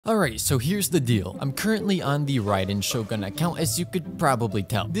Alright, so here's the deal. I'm currently on the Raiden Shogun account, as you could probably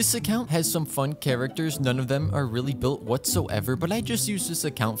tell. This account has some fun characters, none of them are really built whatsoever, but I just use this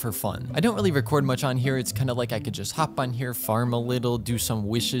account for fun. I don't really record much on here, it's kind of like I could just hop on here, farm a little, do some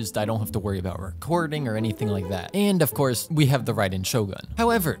wishes that I don't have to worry about recording or anything like that. And of course, we have the Raiden Shogun.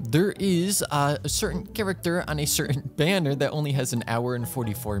 However, there is a certain character on a certain banner that only has an hour and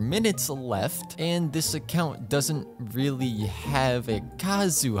 44 minutes left, and this account doesn't really have a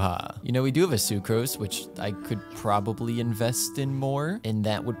Kazuha. You know, we do have a Sucrose, which I could probably invest in more, and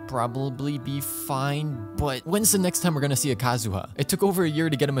that would probably be fine, but when's the next time we're gonna see a Kazuha? It took over a year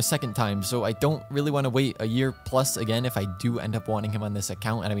to get him a second time, so I don't really want to wait a year plus again if I do end up wanting him on this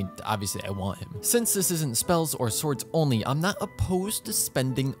account, and I mean, obviously I want him. Since this isn't spells or swords only, I'm not opposed to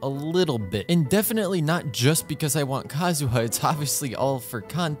spending a little bit, and definitely not just because I want Kazuha, it's obviously all for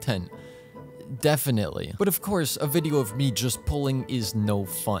content. Definitely. But of course, a video of me just pulling is no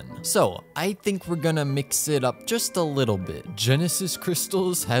fun. So, I think we're gonna mix it up just a little bit. Genesis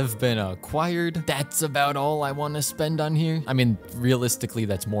crystals have been acquired. That's about all I want to spend on here. I mean, realistically,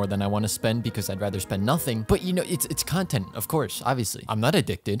 that's more than I want to spend because I'd rather spend nothing. But you know, it's content, of course, obviously. I'm not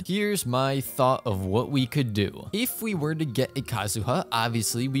addicted. Here's my thought of what we could do. If we were to get a Kazuha,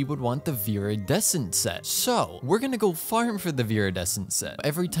 obviously we would want the Viridescent set. So, we're gonna go farm for the Viridescent set.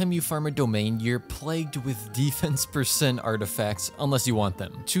 Every time you farm a domain, you're plagued with defense % artifacts unless you want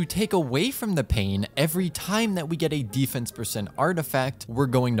them. To take away from the pain, every time that we get a defense % artifact, we're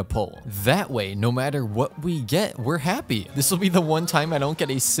going to pull. That way, no matter what we get, we're happy. This will be the one time I don't get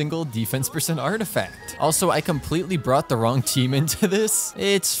a single defense % artifact. Also, I completely brought the wrong team into this.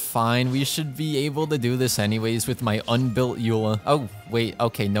 It's fine, we should be able to do this anyways with my unbuilt Eula. Oh, wait,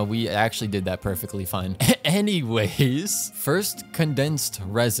 okay, no, we actually did that perfectly fine. Anyways, first, condensed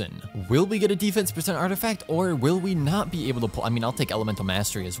resin. Will we get a defense % artifact, or will we not be able to pull? I mean, I'll take elemental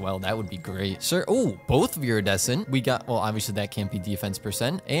mastery as well. That would be great. Sir, oh, both Viridescent. We got, well, obviously that can't be defense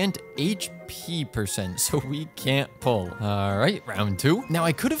 %, and HP %, so we can't pull. All right, round 2. Now,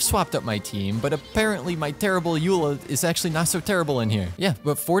 I could have swapped up my team, but apparently my terrible Eula is actually not so terrible in here. Yeah,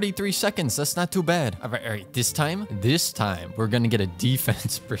 but 43 seconds, that's not too bad. All right, this time, we're gonna get a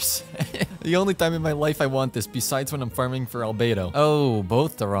defense %. The only time in my life I want this, besides when I'm farming for Albedo. Oh,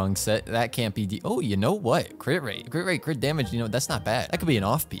 both the wrong set. That can't be oh, you know what? Crit rate, crit damage, you know, that's not bad. That could be an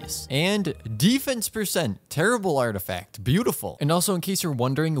off piece. And defense %, terrible artifact, beautiful. And also, in case you're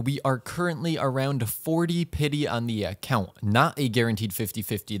wondering, we are currently around 40 pity on the account. Not a guaranteed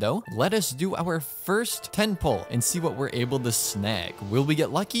 50-50 though. Let us do our first 10 pull and see what we're able to snag. Will we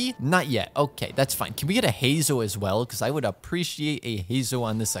get lucky? Not yet. Okay, that's fine. Can we get a Hazo as well? Because I would appreciate a Hazo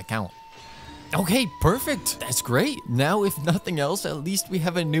on this account. Okay, perfect. That's great. Now, if nothing else, at least we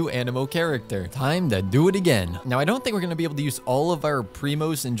have a new Animo character. Time to do it again. Now, I don't think we're going to be able to use all of our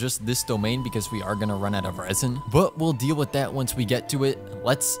primos in just this domain because we are going to run out of resin, but we'll deal with that once we get to it.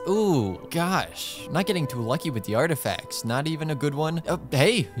 Let's, ooh, gosh, not getting too lucky with the artifacts. Not even a good one.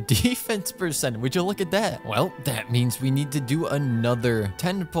 Hey, defense %. Would you look at that? Well, that means we need to do another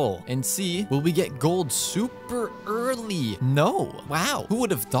 10 pull and see, will we get gold super early? No. Wow. Who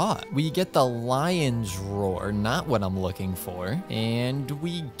would have thought? We get the Lion's Roar, not what I'm looking for, and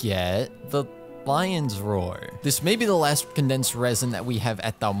we get the Lion's Roar. This may be the last condensed resin that we have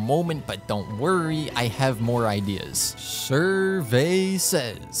at the moment, but don't worry, I have more ideas. Survey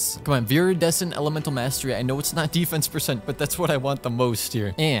says. Come on, Viridescent Elemental Mastery. I know it's not defense %, but that's what I want the most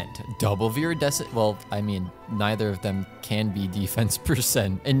here. And double Viridescent, well, I mean, neither of them can be defense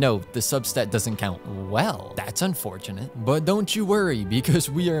 %. And no, the substat doesn't count. Well, that's unfortunate. But don't you worry,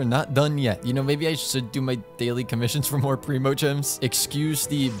 because we are not done yet. You know, maybe I should do my daily commissions for more Primo Gems. Excuse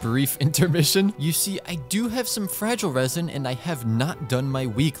the brief intermission. You see, I do have some fragile resin, and I have not done my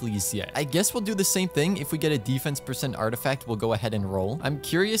weeklies yet. I guess we'll do the same thing. If we get a defense % artifact, we'll go ahead and roll. I'm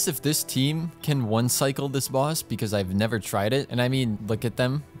curious if this team can one-cycle this boss, because I've never tried it. And I mean, look at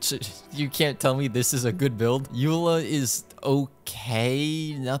them. You can't tell me this is a good build. Eula is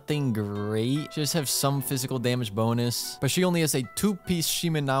okay, nothing great. She just have some physical damage bonus, but she only has a 2-piece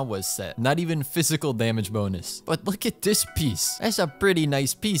Shimenawa set, not even physical damage bonus. But look at this piece. That's a pretty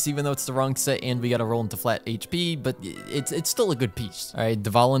nice piece, even though it's the wrong set and we gotta roll into flat HP, but it's still a good piece. All right,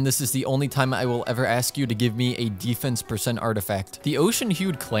 Dvalin, this is the only time I will ever ask you to give me a defense % artifact. The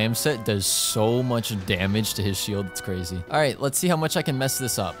Ocean-Hued Clam set does so much damage to his shield, it's crazy. All right, let's see how much I can mess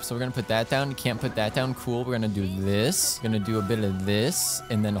this up. up. So we're gonna put that down. Can't put that down. Cool. We're gonna do this. Gonna do a bit of this,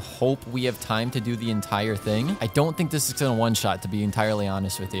 and then hope we have time to do the entire thing. I don't think this is gonna one-shot, to be entirely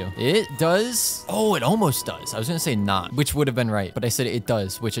honest with you. It does. Oh, it almost does. I was gonna say not, which would have been right, but I said it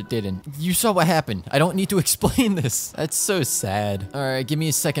does, which it didn't. You saw what happened. I don't need to explain this. That's so sad. All right, give me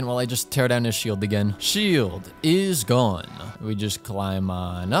a second while I just tear down his shield again. Shield is gone. We just climb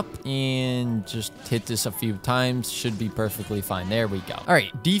on up and just hit this a few times. Should be perfectly fine. There we go. All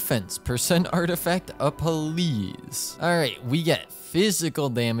right, defense percent artifact, please. All right, we get physical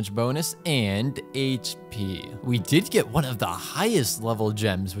damage bonus and HP. We did get one of the highest level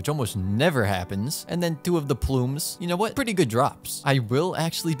gems, which almost never happens, and then 2 of the plumes. You know what? Pretty good drops. I will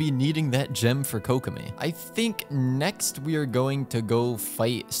actually be needing that gem for Kokomi. I think next we are going to go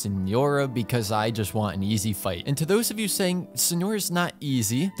fight Senora because I just want an easy fight. And to those of you saying Senora's not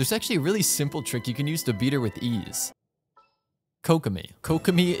easy, there's actually a really simple trick you can use to beat her with ease. Kokomi.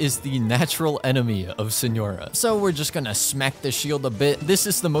 Kokomi is the natural enemy of Senora. So we're just gonna smack the shield a bit. This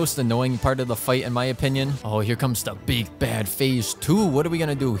is the most annoying part of the fight, in my opinion. Oh, here comes the big bad phase 2. What are we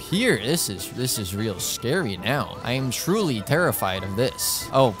gonna do here? This is real scary now. I am truly terrified of this.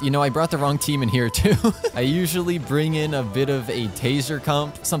 Oh, you know, I brought the wrong team in here too. I usually bring in a bit of a taser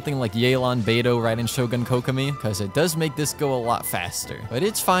comp, something like Yelan, Beidou, Raiden Shogun, Kokomi, because it does make this go a lot faster. But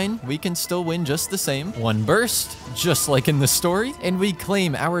it's fine. We can still win just the same. One burst, just like in the story. And we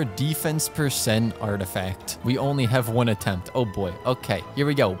claim our defense percent artifact. We only have 1 attempt. Oh boy. Okay, here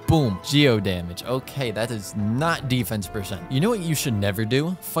we go. Boom. Geo damage. Okay, that is not defense percent. You know what you should never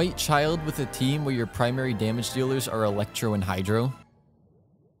do? Fight Child with a team where your primary damage dealers are Electro and Hydro.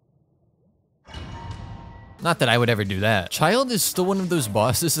 Not that I would ever do that. Child is still one of those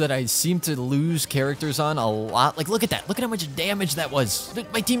bosses that I seem to lose characters on a lot. Like, look at that. Look at how much damage that was.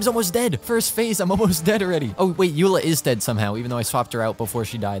 My team's almost dead. First phase, I'm almost dead already. Oh, wait, Eula is dead somehow, even though I swapped her out before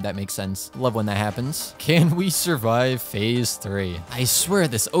she died. That makes sense. Love when that happens. Can we survive phase 3? I swear,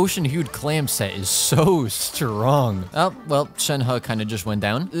 this ocean-hued clam set is so strong. Oh, well, Shenhe kind of just went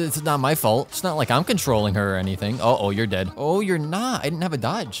down. It's not my fault. It's not like I'm controlling her or anything. Oh, you're dead. Oh, you're not. I didn't have a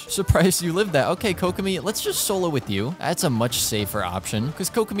dodge. Surprised you lived that. Okay, Kokomi, let's just solo with you. That's a much safer option because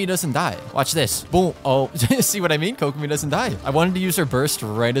Kokomi doesn't die. Watch this. Boom. Oh, see what I mean? Kokomi doesn't die. I wanted to use her burst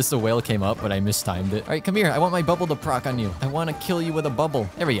right as the whale came up, but I mistimed it. All right, come here. I want my bubble to proc on you. I want to kill you with a bubble.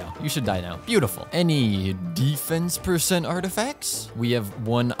 There we go. You should die now. Beautiful. Any defense percent artifacts? We have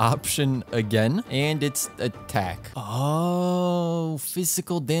 1 option again, and it's attack. Oh,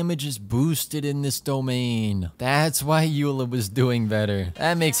 physical damage is boosted in this domain. That's why Eula was doing better.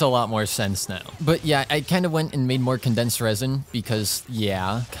 That makes a lot more sense now. But yeah, I kind of went and made more condensed resin because,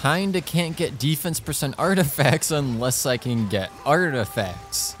 yeah, kinda can't get defense percent artifacts unless I can get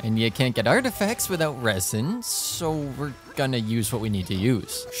artifacts. And you can't get artifacts without resin, so we're gonna use what we need to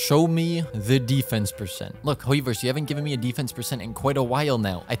use. Show me the defense percent. Look, Hoiverse, you haven't given me a defense percent in quite a while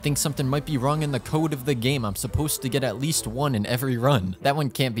now. I think something might be wrong in the code of the game. I'm supposed to get at least 1 in every run. That one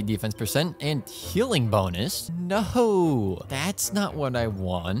can't be defense percent. And healing bonus? No, that's not what I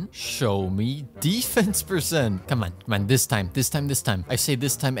want. Show me defense percent. Come on, this time. I say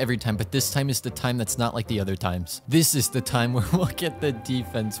this time every time, but this time is the time that's not like the other times. This is the time where we'll get the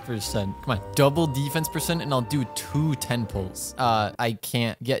defense percent. Come on, double defense percent, and I'll do 2 10 pulls. I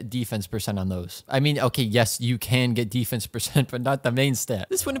can't get defense percent on those. I mean, okay, yes, you can get defense percent, but not the main stat.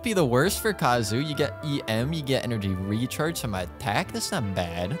 This wouldn't be the worst for Kazu. You get EM, you get energy recharge, some attack. That's not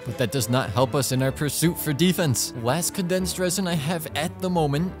bad, but that does not help us in our pursuit for defense. Last condensed resin I have at the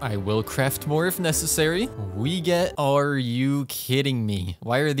moment. I will craft more if necessary. We get, are you kidding me?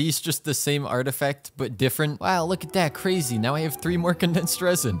 Why are these just the same artifact, but different? Wow, look at that, crazy. Now I have 3 more condensed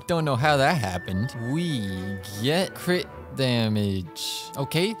resin. Don't know how that happened. We get crit damage.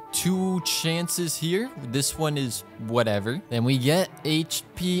 Okay, 2 chances here. This one is whatever. Then we get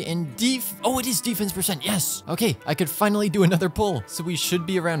HP and oh, it is defense percent. Yes. Okay, I could finally do another pull. So we should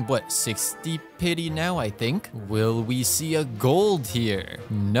be around, what, 60 pity now, I think. Will we see a gold here?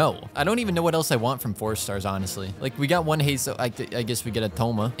 No. I don't even know what else I want from 4 stars, honestly. Like, we got 1 haste, so I guess we get a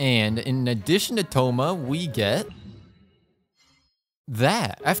Toma. And in addition to Toma, we get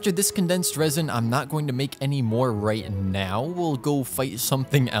that. After this condensed resin, I'm not going to make any more right now. We'll go fight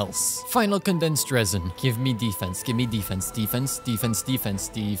something else. Final condensed resin. Give me defense. Give me defense. Defense, defense, defense,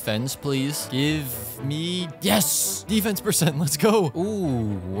 defense, please. Give me... Yes! Defense percent. Let's go.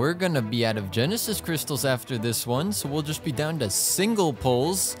 Ooh, we're gonna be out of Genesis crystals after this one, so we'll just be down to single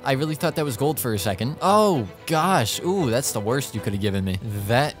pulls. I really thought that was gold for a second. Oh, gosh. Ooh, that's the worst you could have given me.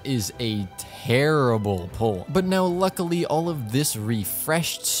 That is a terrible pull. But now, luckily, all of this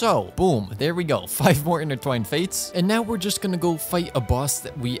refreshed. So, boom, there we go. 5 more intertwined fates. And now we're just gonna go fight a boss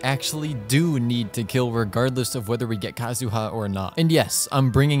that we actually do need to kill regardless of whether we get Kazuha or not. And yes, I'm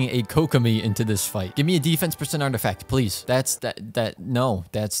bringing a Kokomi into this fight. Give me a defense % artifact, please. No,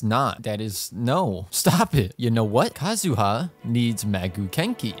 that's not. That is, no. Stop it. You know what? Kazuha needs Magu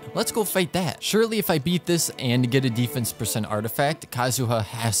Kenki. Let's go fight that. Surely if I beat this and get a defense % artifact, Kazuha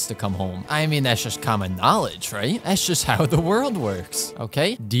has to come home. I mean, that's just common knowledge, right? That's just how the world works.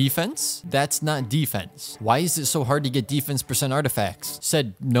 Okay, defense? That's not defense. Why is it so hard to get defense % artifacts?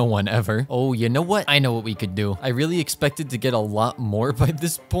 Said no one ever. Oh, you know what? I know what we could do. I really expected to get a lot more by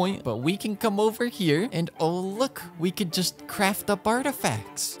this point, but we can come over here and oh, look, we could just craft up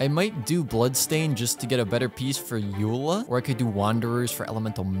artifacts. I might do Bloodstain just to get a better piece for Eula, or I could do Wanderers for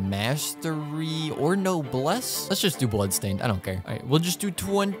Elemental Mastery or Noblesse. Let's just do Bloodstained. I don't care. All right, we'll just do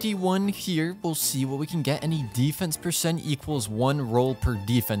 21 here. We'll see what we can get. Any defense % equals 1 roll per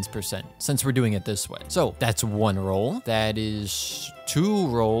defense %, since we're doing it this way. So that's 1 roll. That is 2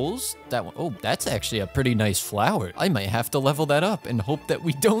 rolls. That one, oh, that's actually a pretty nice flower. I might have to level that up and hope that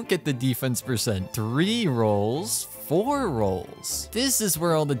we don't get the defense %. 3 rolls. 4 rolls. This is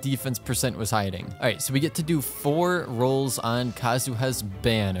where all the defense % was hiding. All right, so we get to do 4 rolls on Kazuha's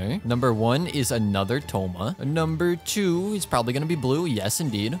banner. Number 1 is another Toma. Number 2 is probably going to be blue. Yes,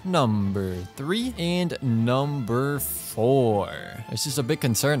 indeed. Number 3 and number 4. This is a bit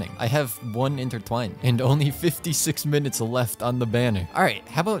concerning. I have 1 intertwined and only 56 minutes left on the banner. All right,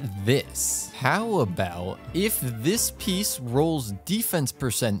 how about this? How about if this piece rolls defense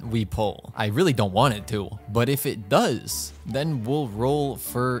 % we pull? I really don't want it to, but if it does, then we'll roll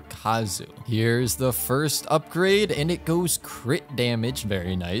for Kazu. Here's the first upgrade, and it goes crit damage.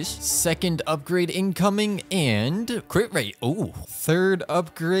 Very nice. Second upgrade incoming, and crit rate. Oh, third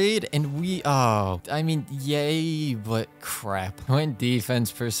upgrade, and we, oh, I mean, yay, but crap. Went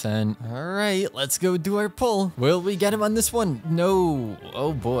defense %. All right, let's go do our pull. Will we get him on this one? No.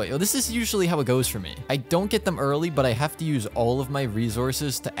 Oh boy. Oh, this is usually how it goes for me. I don't get them early, but I have to use all of my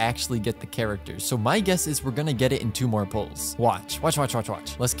resources to actually get the characters. So my guess is we're gonna get it in 2 more pulls. Watch.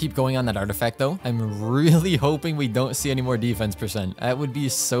 Let's keep going on that artifact though. I'm really hoping we don't see any more defense %. That would be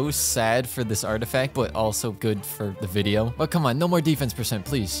so sad for this artifact, but also good for the video. But come on, no more defense %,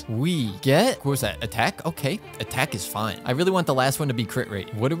 please. We get, what was that? Attack? Okay, attack is fine. I really want the last one to be crit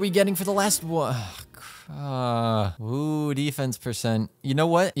rate. What are we getting for the last one? Ooh, defense %. You know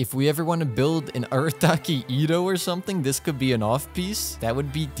what? If we ever want to build an Arataki Ito or something, this could be an off piece. That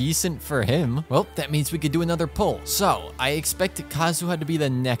would be decent for him. Well, that means we could do another pull. So I expect Kazuha to be the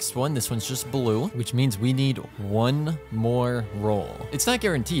next one. This one's just blue, which means we need 1 more roll. It's not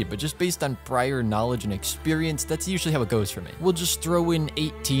guaranteed, but just based on prior knowledge and experience, that's usually how it goes for me. We'll just throw in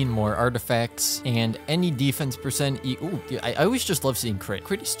 18 more artifacts and any defense %. Ooh, I always just love seeing crit.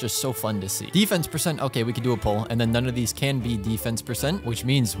 Crit is just so fun to see. Defense %, okay, we can do a pull, and then none of these can be defense %, which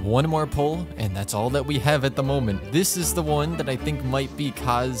means 1 more pull, and that's all that we have at the moment. This is the one that I think might be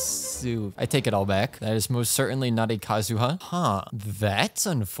Kazu. I take it all back. That is most certainly not a Kazuha. Huh, that's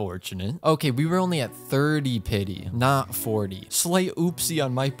unfortunate. Okay, we were only at 30 pity, not 40. Slight oopsie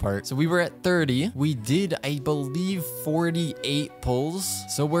on my part. So we were at 30. We did, I believe, 48 pulls,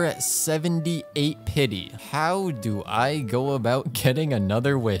 so we're at 78 pity. How do I go about getting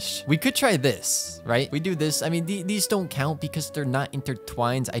another wish? We could try this, right? We do this. I mean, these don't count because they're not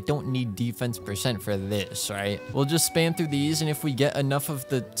intertwined. I don't need defense % for this, right? We'll just spam through these, and if we get enough of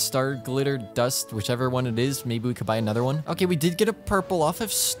the star glitter dust, whichever one it is, maybe we could buy another one. Okay, we did get a purple off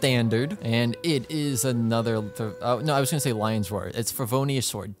of standard, and it is another, oh no, I was gonna say Lion's Roar. It's Favonius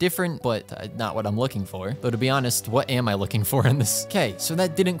Sword. Different, but not what I'm looking for. Though to be honest, what am I looking for in this? Okay, so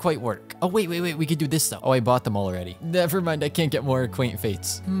that didn't quite work. Oh, wait, we could do this though. Oh, I bought them already. Never mind, I can't get more Quaint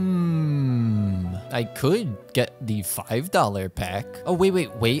Fates. I could get the $5 pack. Oh, wait.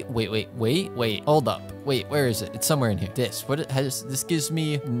 Hold up. Wait, where is it? It's somewhere in here. This, what it has, this gives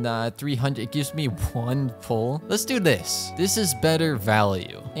me 300. It gives me 1 pull. Let's do this. This is better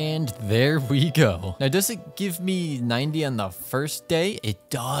value. And there we go. Now, does it give me 90 on the first day? It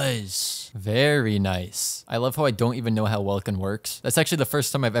does. Very nice. I love how I don't even know how Welkin works. That's actually the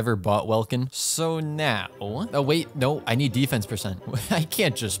first time I've ever bought Welkin. So now, oh wait, no, I need defense %. I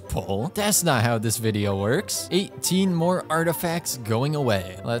can't just pull. That's not how this video works. 18 more artifacts going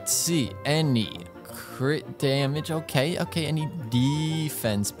away. Let's see, any crit damage. Okay, I need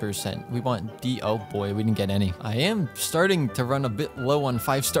defense percent. We want oh boy, we didn't get any. I am starting to run a bit low on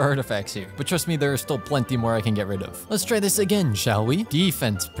 5-star artifacts here, but trust me, there are still plenty more I can get rid of. Let's try this again, shall we?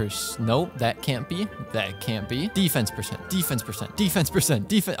 Defense percent. Nope, that can't be. That can't be. Defense percent. Defense percent. Defense percent.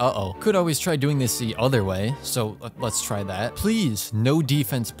 Defense. Uh-oh. Could always try doing this the other way, so let's try that. Please, no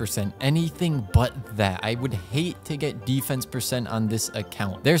defense percent. Anything but that. I would hate to get defense percent on this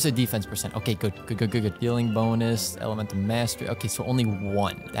account. There's a defense percent. Okay, good. Healing bonus, elemental mastery. Okay, so only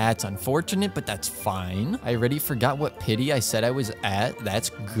one. That's unfortunate, but that's fine. I already forgot what pity I said I was at. That's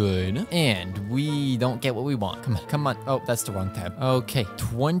good. And we don't get what we want. Come on. Oh, that's the wrong tab. Okay,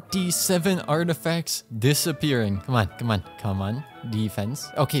 27 artifacts disappearing. Come on. Defense.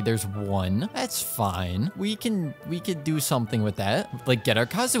 Okay, there's one. That's fine. We could do something with that. Like get our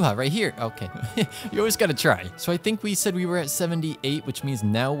Kazuha right here. Okay. You always gotta try. So I think we said we were at 78, which means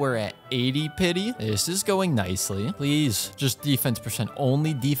now we're at 80 pity. This is going nicely. Please, just defense percent.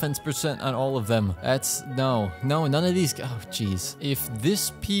 Only defense percent on all of them. That's no, none of these. Oh, jeez. If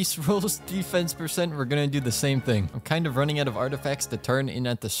this piece rolls defense percent, we're gonna do the same thing. I'm kind of running out of artifacts to turn in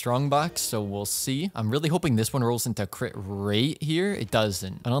at the strong box, so we'll see. I'm really hoping this one rolls into crit rate here. It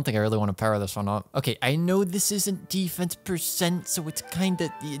doesn't. I don't think I really want to power this one up. Okay, I know this isn't defense percent, so it's kind of,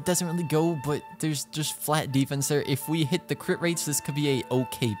 it doesn't really go, but there's just flat defense there. If we hit the crit rates, this could be a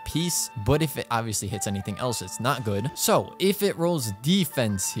okay piece, but if it obviously hits anything else, it's not good. So if it rolls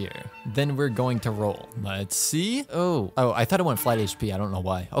defense here, then we're going to roll. Let's see. Oh, I thought it went flat HP. I don't know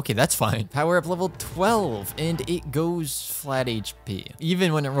why. Okay, that's fine. Power up level 12, and it goes flat HP.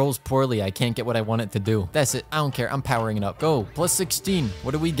 Even when it rolls poorly, I can't get what I want it to do. That's it. I don't care. I'm powering it up. Go. Plus 16.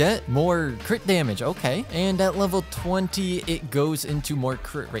 What do we get? More crit damage. Okay. And at level 20, it goes into more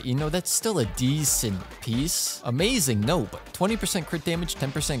crit rate. You know, that's still a decent piece. Amazing. No, but 20% crit damage,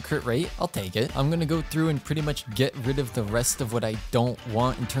 10% crit rate. I'll take it. I'm gonna go through and pretty much get rid of the rest of what I don't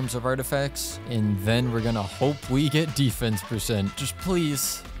want in terms of artifacts. And then we're gonna hope we get defense percent. Just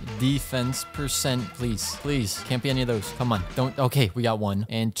please. Defense percent, please. Please. Can't be any of those. Come on. Don't. Okay, we got one.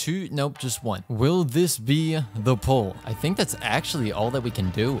 And two. Nope, just one. Will this be the pull? I think that's actually all that we can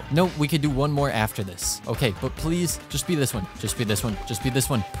do. No, we could do one more after this. Okay, but please, just be this one. Just be this one. Just be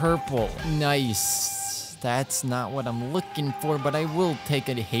this one. Purple. Nice. That's not what I'm looking for, but I will take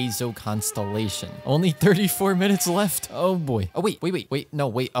a Hazo Constellation. Only 34 minutes left. Oh boy. Oh, wait. No,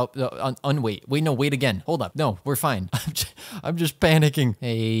 wait. Oh, unwait. Wait, no, wait again. Hold up. No, we're fine. I'm just panicking.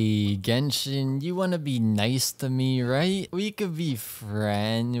 Hey, Genshin, you want to be nice to me, right? We could be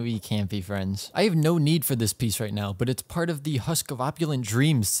friends. We can't be friends. I have no need for this piece right now, but it's part of the Husk of Opulent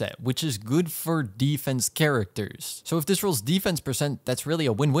Dreams set, which is good for defense characters. So if this rolls defense percent, that's really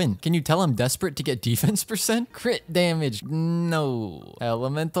a win-win. Can you tell I'm desperate to get defense percent? Crit damage. No.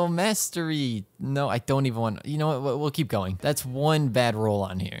 Elemental mastery. No, I don't even want. You know what? We'll keep going. That's one bad roll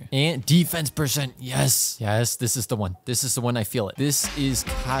on here. And defense percent. Yes. Yes, this is the one. This is the one. I feel it. This is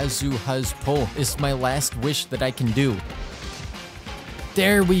Kazuha's pull. It's my last wish that I can do.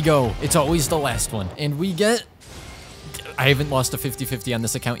 There we go. It's always the last one. And we get... I haven't lost a 50-50 on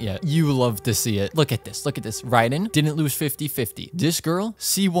this account yet. You love to see it. Look at this. Look at this. Raiden didn't lose 50-50. This girl,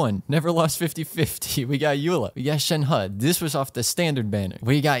 C1, never lost 50-50. We got Eula. We got Shenhe. This was off the standard banner.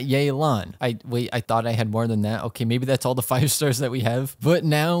 We got Yelan. I thought I had more than that. Okay, maybe that's all the 5 stars that we have. But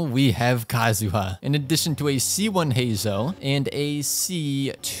now we have Kazuha. In addition to a C1 Hazo and a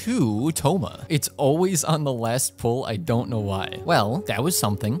C2 Toma. It's always on the last pull. I don't know why. Well, that was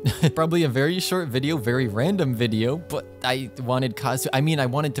something. Probably a very short video, very random video, but I wanted Kazuha. I mean, I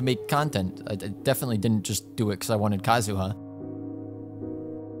wanted to make content. I definitely didn't just do it because I wanted Kazuha.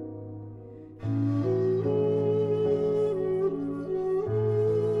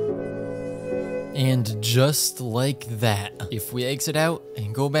 And just like that, if we exit out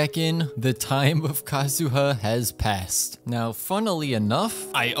and go back in, the time of Kazuha has passed. Now, funnily enough,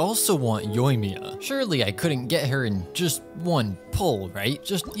 I also want Yoimiya. Surely I couldn't get her in just one pull, right?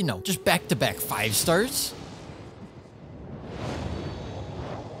 Just, you know, just back-to-back 5 stars?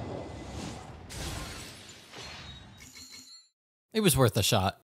 It was worth a shot.